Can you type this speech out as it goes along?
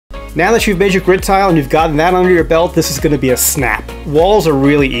Now that you've made your grid tile and you've gotten that under your belt, this is going to be a snap. Walls are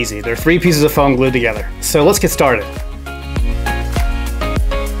really easy. They're 3 pieces of foam glued together. So let's get started.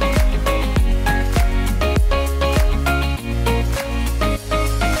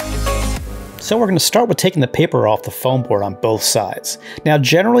 So we're going to start with taking the paper off the foam board on both sides. Now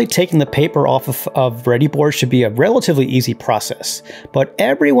generally taking the paper off of ready board should be a relatively easy process, but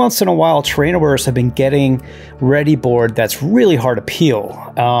every once in a while Terrainowares have been getting ready board that's really hard to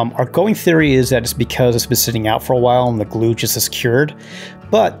peel. Our going theory is that it's because it's been sitting out for a while and the glue just is cured,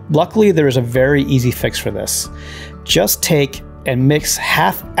 but luckily there is a very easy fix for this. Just take and mix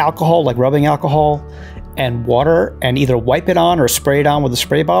half alcohol, like rubbing alcohol, and water, and either wipe it on or spray it on with a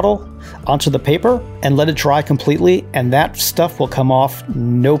spray bottle onto the paper and let it dry completely, and that stuff will come off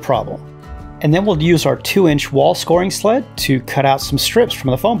no problem. And then we'll use our 2-inch wall scoring sled to cut out some strips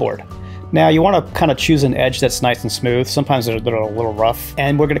from the foam board. Now you want to kind of choose an edge that's nice and smooth. Sometimes they're a little rough.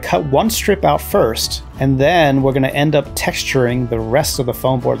 And we're going to cut one strip out first, and then we're going to end up texturing the rest of the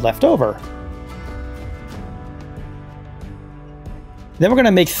foam board left over. Then we're going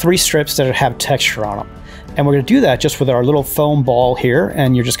to make 3 strips that have texture on them. And we're going to do that just with our little foam ball here,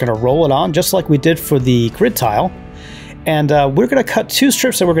 and you're just going to roll it on just like we did for the grid tile. And we're going to cut 2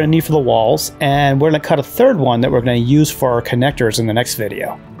 strips that we're going to need for the walls, and we're going to cut a 3rd one that we're going to use for our connectors in the next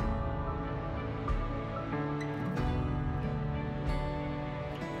video.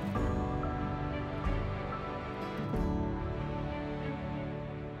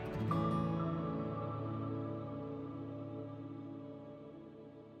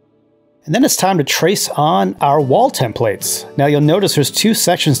 And then it's time to trace on our wall templates. Now you'll notice there's 2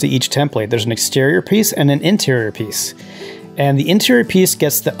 sections to each template. There's an exterior piece and an interior piece. And the interior piece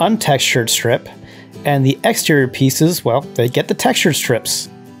gets the untextured strip, and the exterior pieces, well, they get the textured strips.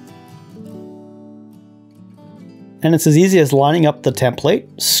 And it's as easy as lining up the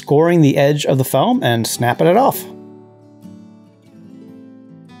template, scoring the edge of the foam, and snapping it off.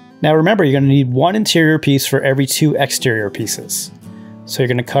 Now remember, you're going to need 1 interior piece for every 2 exterior pieces. So you're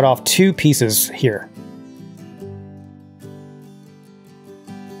going to cut off 2 pieces here.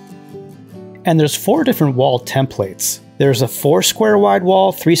 And there's 4 different wall templates. There's a 4 square wide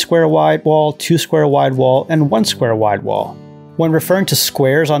wall, 3 square wide wall, 2 square wide wall, and 1 square wide wall. When referring to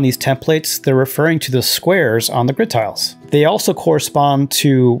squares on these templates, they're referring to the squares on the grid tiles. They also correspond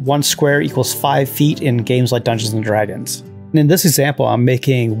to 1 square equals 5 feet in games like Dungeons & Dragons. In this example, I'm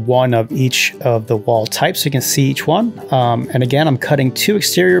making 1 of each of the wall types so you can see each one. And again, I'm cutting 2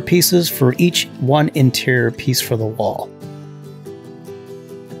 exterior pieces for each 1 interior piece for the wall.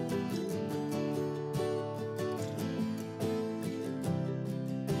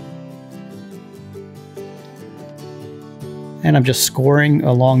 And I'm just scoring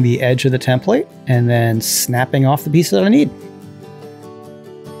along the edge of the template and then snapping off the pieces that I need.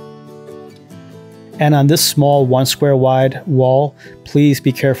 And on this small 1 square wide wall, please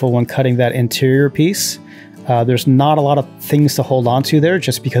be careful when cutting that interior piece. There's not a lot of things to hold on to there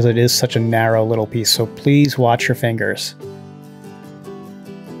just because it is such a narrow little piece, so please watch your fingers.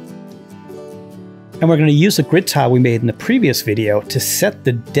 And we're going to use the grid tile we made in the previous video to set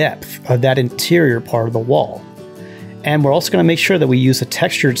the depth of that interior part of the wall. And we're also going to make sure that we use the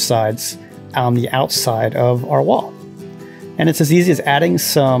textured sides on the outside of our wall. And it's as easy as adding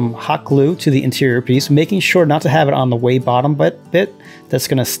some hot glue to the interior piece, making sure not to have it on the way bottom bit that's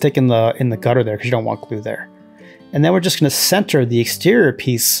going to stick in the gutter there because you don't want glue there. And then we're just going to center the exterior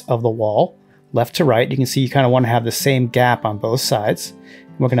piece of the wall, left to right. You can see you kind of want to have the same gap on both sides.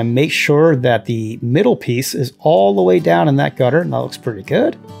 And we're going to make sure that the middle piece is all the way down in that gutter, and that looks pretty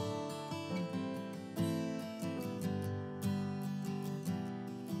good.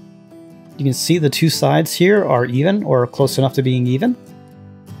 You can see the 2 sides here are even or close enough to being even.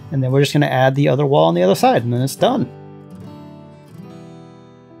 And then we're just going to add the other wall on the other side, and then it's done.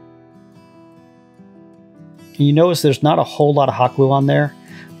 And you notice there's not a whole lot of hot glue on there.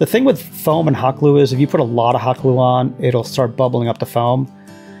 The thing with foam and hot glue is if you put a lot of hot glue on, it'll start bubbling up the foam.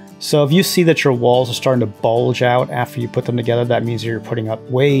 So if you see that your walls are starting to bulge out after you put them together, that means you're putting up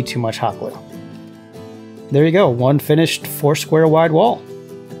way too much hot glue. There you go, 1 finished 4 square wide wall.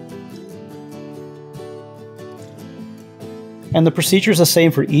 And the procedure is the same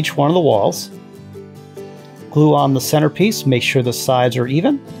for each one of the walls. Glue on the centerpiece, make sure the sides are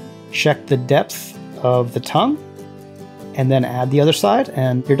even, check the depth of the tongue, and then add the other side,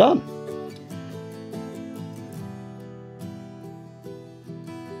 and you're done.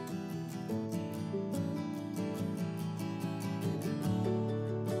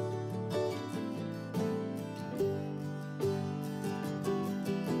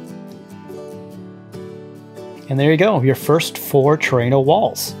 And there you go, your first 4 Terraino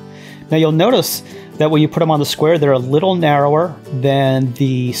walls. Now you'll notice that when you put them on the square, they're a little narrower than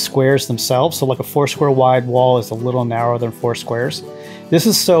the squares themselves. So like a 4 square wide wall is a little narrower than 4 squares. This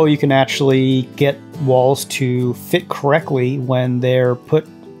is so you can actually get walls to fit correctly when they're put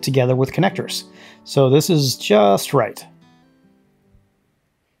together with connectors. So this is just right.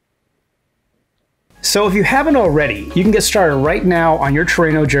 So if you haven't already, you can get started right now on your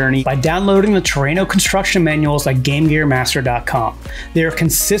Terraino journey by downloading the Terraino construction manuals at GameGearMaster.com. They are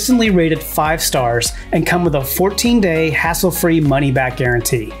consistently rated 5 stars and come with a 14-day hassle-free money-back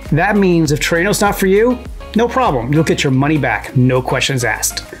guarantee. That means if Terraino's not for you, no problem. You'll get your money back, no questions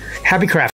asked. Happy crafting.